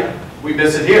backside, we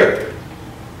miss it here.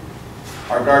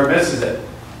 Our guard misses it.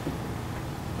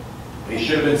 He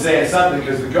should have been saying something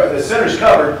because the center's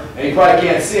covered and he probably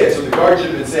can't see it. So the guard should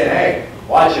have been saying, hey,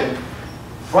 watch him.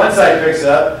 Front side picks it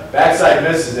up, backside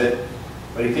misses it,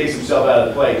 but he takes himself out of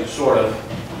the play, sort of.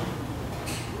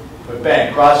 But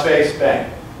bang, cross face,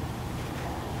 bang.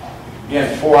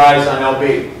 Again, 4 eyes on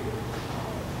LB.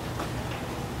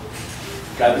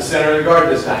 Got the center of the guard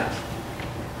this time.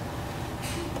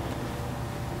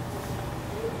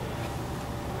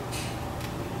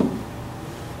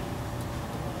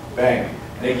 Bang.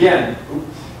 And again,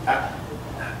 here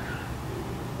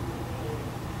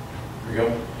we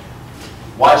go.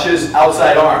 Watch his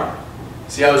outside arm.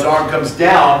 See how his arm comes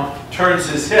down, turns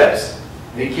his hips,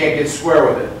 and he can't get square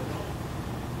with it.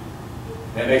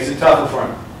 And it makes it tougher for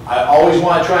him. I always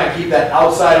want to try and keep that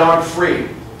outside arm free.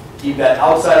 Keep that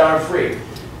outside arm free.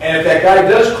 And if that guy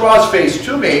does cross face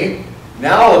to me,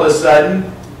 now all of a sudden,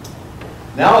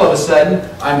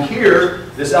 I'm here,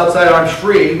 this outside arm's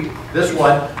free, this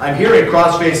one, I'm here in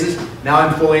cross faces, now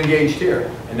I'm fully engaged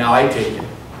here. And now I take it.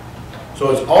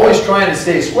 So it's always trying to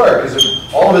stay square,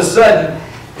 because all of a sudden,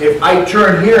 if I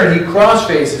turn here and he cross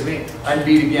faces me, I'm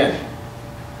beat again.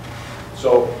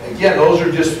 So again, those are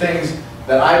just things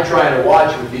that I'm trying to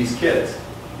watch with these kids.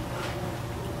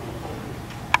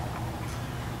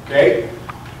 Okay,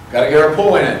 got to get our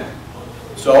pulling in.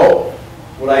 So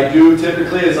what I do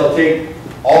typically is I'll take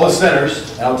all the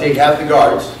centers and I'll take half the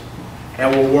guards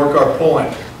and we'll work our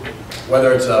pulling.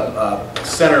 Whether it's a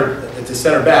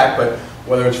center back, but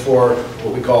whether it's for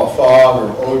what we call a fog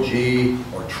or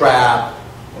OG or trap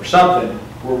or something,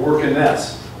 we're working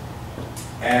this.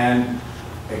 And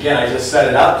again, I just set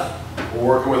it up. We're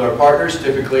working with our partners.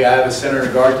 Typically, I have a center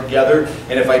and guard together,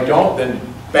 and if I don't, then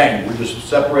bang, we're just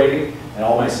separating, and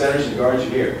all my centers and guards are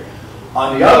here.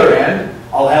 On the other end,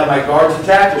 I'll have my guards and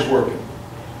tackles working.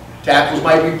 Tackles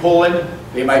might be pulling,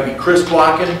 they might be crisp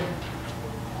blocking.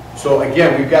 So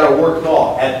again, we've got to work them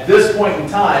all. At this point in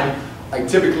time, I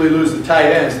typically lose the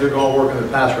tight ends. They're going to work on the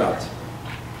pass routes.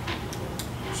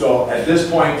 So at this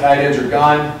point, tight ends are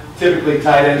gone. Typically,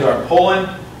 tight ends are pulling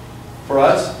for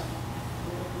us.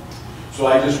 So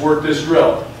I just work this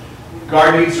drill.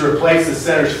 Guard needs to replace the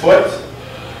center's foot.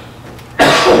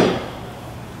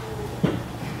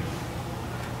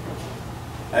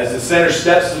 As the center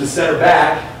steps to the center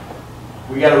back,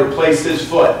 we got to replace his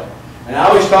foot. And I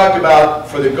always talk about,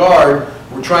 for the guard,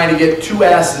 we're trying to get 2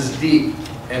 asses deep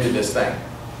into this thing.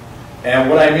 And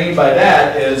what I mean by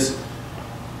that is,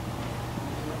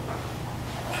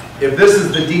 if this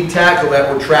is the deep tackle that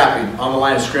we're trapping on the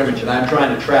line of scrimmage and I'm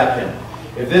trying to trap him,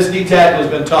 if this deep tackle has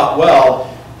been taught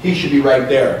well, he should be right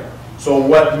there. So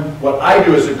what I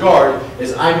do as a guard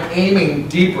is I'm aiming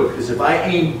deeper, because if I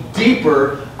aim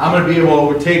deeper, I'm going to be able to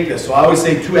overtake this. So I always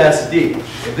say 2 asses deep.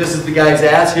 If this is the guy's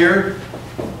ass here,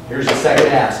 here's the second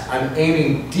ass. I'm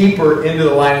aiming deeper into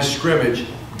the line of scrimmage,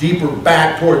 deeper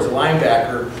back towards the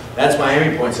linebacker. That's my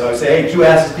aiming point. So I say, hey, 2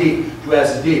 asses deep, 2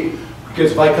 asses deep.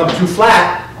 Because if I come too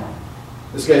flat,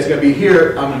 this guy's going to be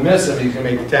here, I'm going to miss him, he's going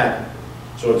to make the tackle.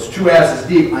 So it's 2 asses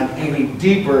deep, I'm aiming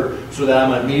deeper so that I'm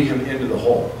going to meet him into the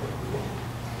hole.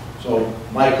 So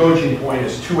my coaching point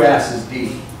is 2 asses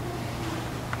deep.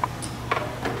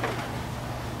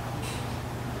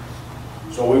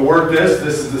 So we work this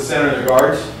is the center of the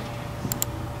guards.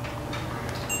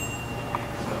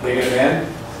 digging him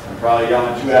in. I'm probably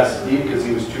yelling 2 S's deep because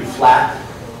he was too flat.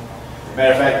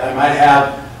 Matter of fact, I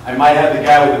might have the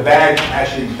guy with the bag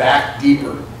actually back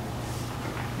deeper.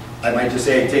 I might just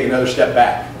say, take another step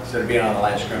back instead of being on the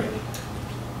line of scrimmage.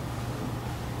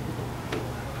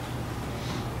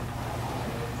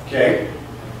 Okay.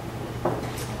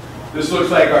 This looks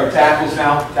like our tackles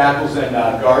now, tackles and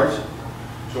guards.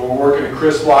 So we're working a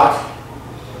crisp block.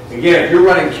 Again, if you're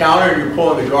running counter and you're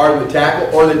pulling the guard and the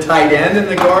tackle, or the tight end and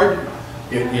the guard,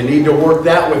 you need to work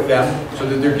that with them so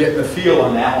that they're getting the feel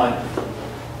on that one.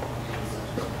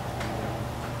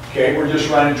 Okay, we're just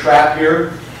running trap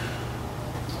here.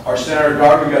 Our center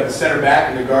guard, we got the center back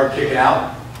and the guard kicking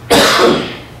out.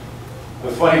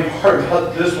 The funny part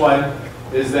about this one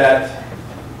is that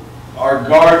our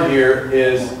guard here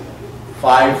is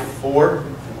 5'4",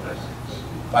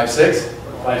 5'6",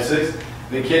 5'6".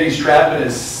 The kid he's trapping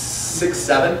is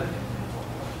 6'7".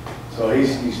 So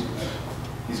he's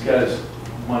got his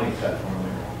money cut for him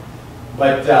there.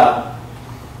 But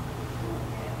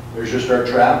there's just our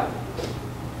trap.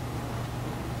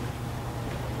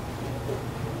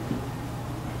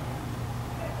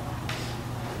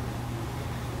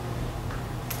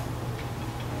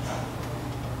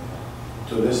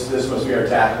 So this must be our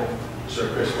tackle. This is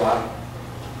our crisp block.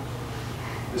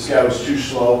 This guy was too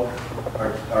slow.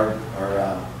 Our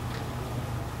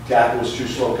tackle was too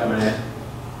slow coming in.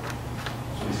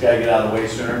 So he's got to get out of the way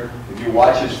sooner. If you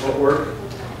watch his footwork,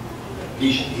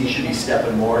 he should be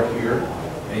stepping more here,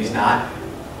 and he's not.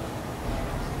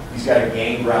 He's got to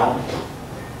gain ground.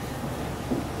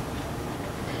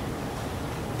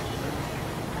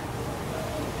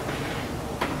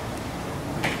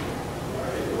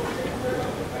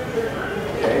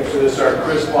 Okay, so this is our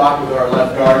crisp block with our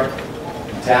left guard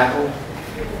and tackle.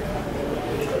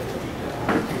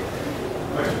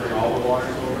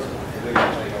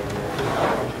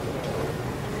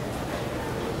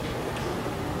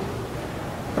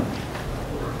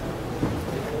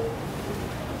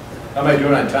 How am I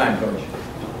doing on time, Coach?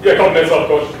 Yeah, a couple minutes left,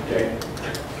 Coach. Okay.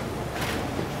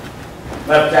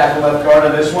 Left tackle, left guard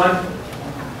on this one.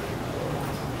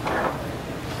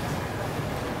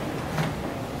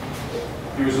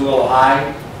 He was a little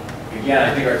high. Again,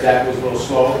 I think our tackle was a little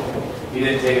slow. He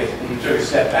didn't take it. He took a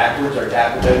step backwards. Our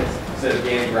tackle did instead of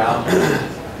gaining ground.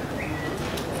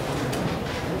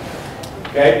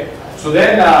 Okay. So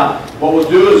then, what we'll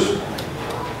do is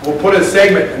we'll put a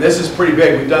segment, and this is pretty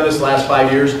big. We've done this the last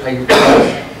 5 years.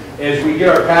 Is we get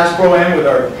our pass pro in with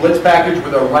our blitz package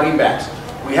with our running backs.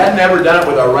 We had never done it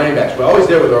with our running backs. We always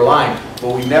did it with our line,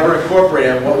 but we never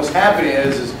incorporated it. And what was happening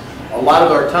is a lot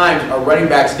of our times our running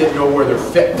backs didn't know where their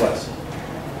fit was.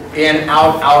 In,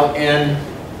 out, in,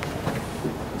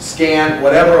 scan,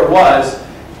 whatever it was.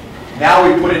 Now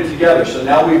we put it together. So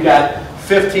now we've got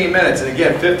 15 minutes. And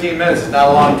again, 15 minutes is not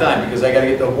a long time because I got to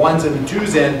get the ones and the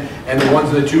twos in and the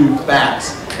ones and the two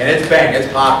backs. And it's bang,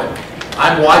 it's popping.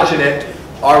 I'm watching it.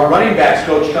 Our running backs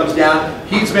coach comes down.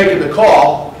 He's making the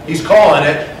call. He's calling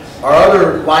it. Our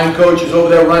other line coach is over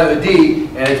there running the D,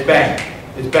 and it's bang.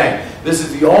 It's bang. This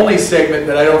is the only segment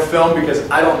that I don't film because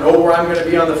I don't know where I'm going to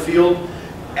be on the field,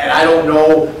 and I don't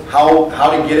know how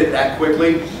to get it that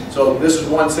quickly. So this is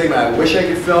one segment I wish I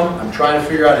could film. I'm trying to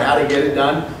figure out how to get it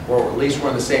done, or at least we're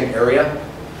in the same area.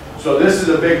 So this is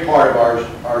a big part of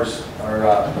our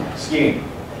scheme.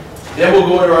 Then we'll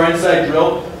go into our inside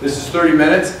drill. This is 30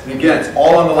 minutes. And again, it's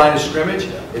all on the line of scrimmage.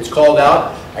 It's called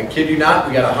out. I kid you not,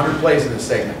 we got 100 plays in this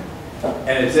segment.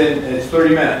 And it's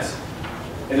 30 minutes.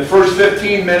 In the first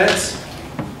 15 minutes,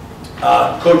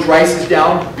 Coach Rice is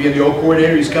down, being the O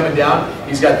coordinator. He's coming down.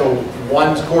 He's got the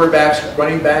ones quarterbacks,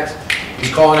 running backs.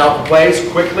 He's calling out the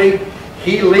plays quickly.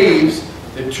 He leaves.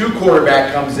 The two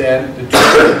quarterback comes in, the two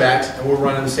quarterbacks, and we're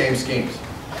running the same schemes.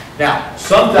 Now,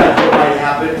 sometimes what might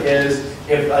happen is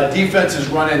if a defense is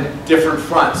running different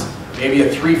fronts, maybe a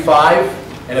 3-5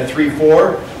 and a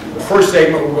 3-4, the first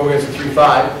segment will go against a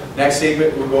 3-5, next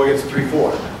segment will go against a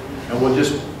 3-4, and we'll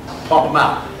just pump them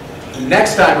out. The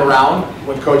next time around,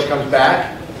 when coach comes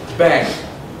back, bang.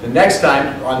 The next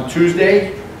time, on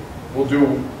Tuesday, we'll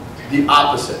do the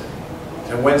opposite.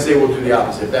 And Wednesday, we'll do the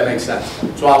opposite, if that makes sense.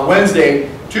 So on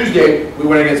Tuesday, we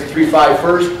went against a 3-5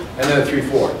 first, and then a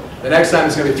 3-4. The next time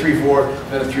it's going to be 3-4,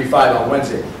 then a 3-5 on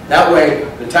Wednesday. That way,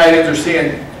 the tight ends are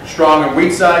seeing strong and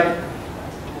weak side,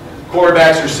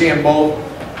 quarterbacks are seeing both,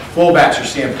 fullbacks are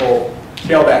seeing both,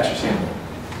 tailbacks are seeing both.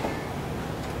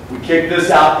 We kick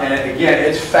this out, and again,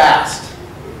 it's fast.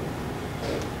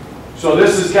 So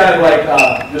this is kind of like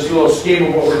just a little scheme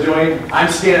of what we're doing. I'm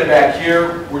standing back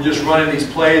here. We're just running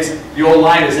these plays. The old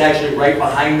line is actually right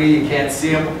behind me. You can't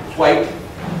see them quite.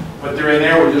 but they're in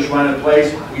there, we're just running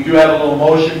plays. We do have a little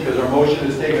motion, because our motion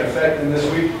is taking effect in this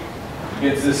week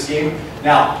against this scheme.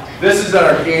 Now, this is at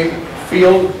our game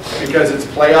field, because it's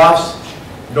playoffs,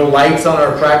 no lights on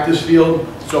our practice field,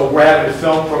 so we're having to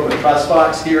film from the press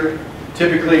box here.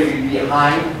 Typically, we'd be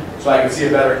behind, so I can see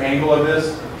a better angle of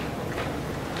this.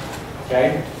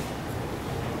 Okay?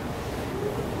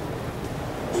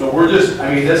 So we're just,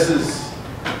 I mean, this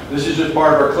is just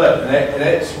part of our clip, and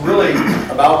it's really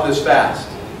about this fast.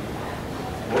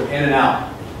 We're in and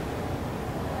out.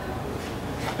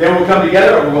 Then we'll come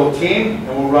together and we'll go team, and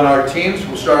we'll run our teams.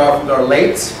 We'll start off with our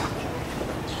lates.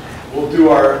 We'll do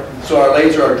so our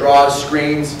lates are our draws,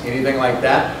 screens, anything like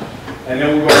that. And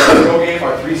then we'll go to our pro game,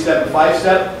 our 3-step and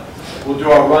 5-step. We'll do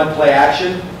our run, play,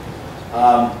 action.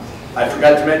 I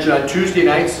forgot to mention on Tuesday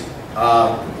nights,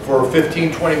 for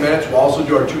 15-20 minutes, we'll also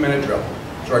do our 2-minute drill.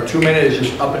 So our 2-minute is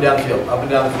just up and down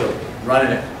the field,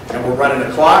 running it. And we're running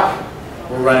a clock.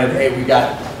 We're running, hey, we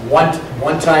got one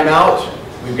timeout.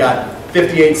 We've got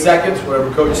 58 seconds,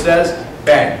 whatever coach says,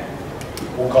 bang.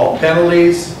 We'll call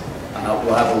penalties.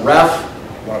 We'll have a ref,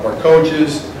 one of our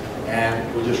coaches,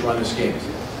 and we'll just run this game.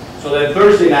 So then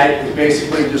Thursday night is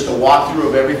basically just a walkthrough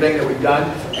of everything that we've done.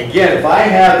 Again, if I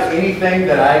have anything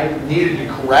that I needed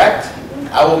to correct,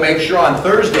 I will make sure on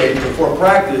Thursday before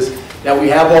practice that we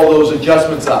have all those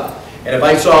adjustments up. And if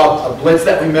I saw a blitz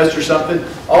that we missed or something,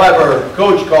 I'll have our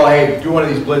coach call, hey, do one of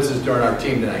these blitzes during our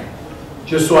team tonight.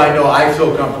 Just so I know I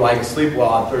feel comfortable, I can sleep well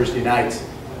on Thursday nights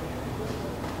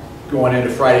going into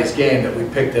Friday's game, that we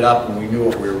picked it up and we knew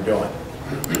what we were doing.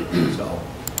 So,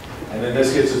 and then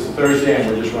this gets us to Thursday and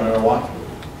we're just running our walkthrough.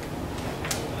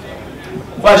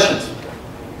 Questions?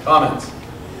 Comments?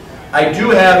 I do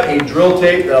have a drill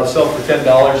tape that I'll sell for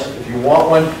 $10 if you want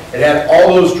one. It had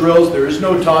all those drills. There is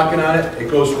no talking on it.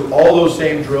 It goes through all those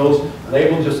same drills,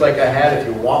 labeled just like I had if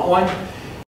you want one.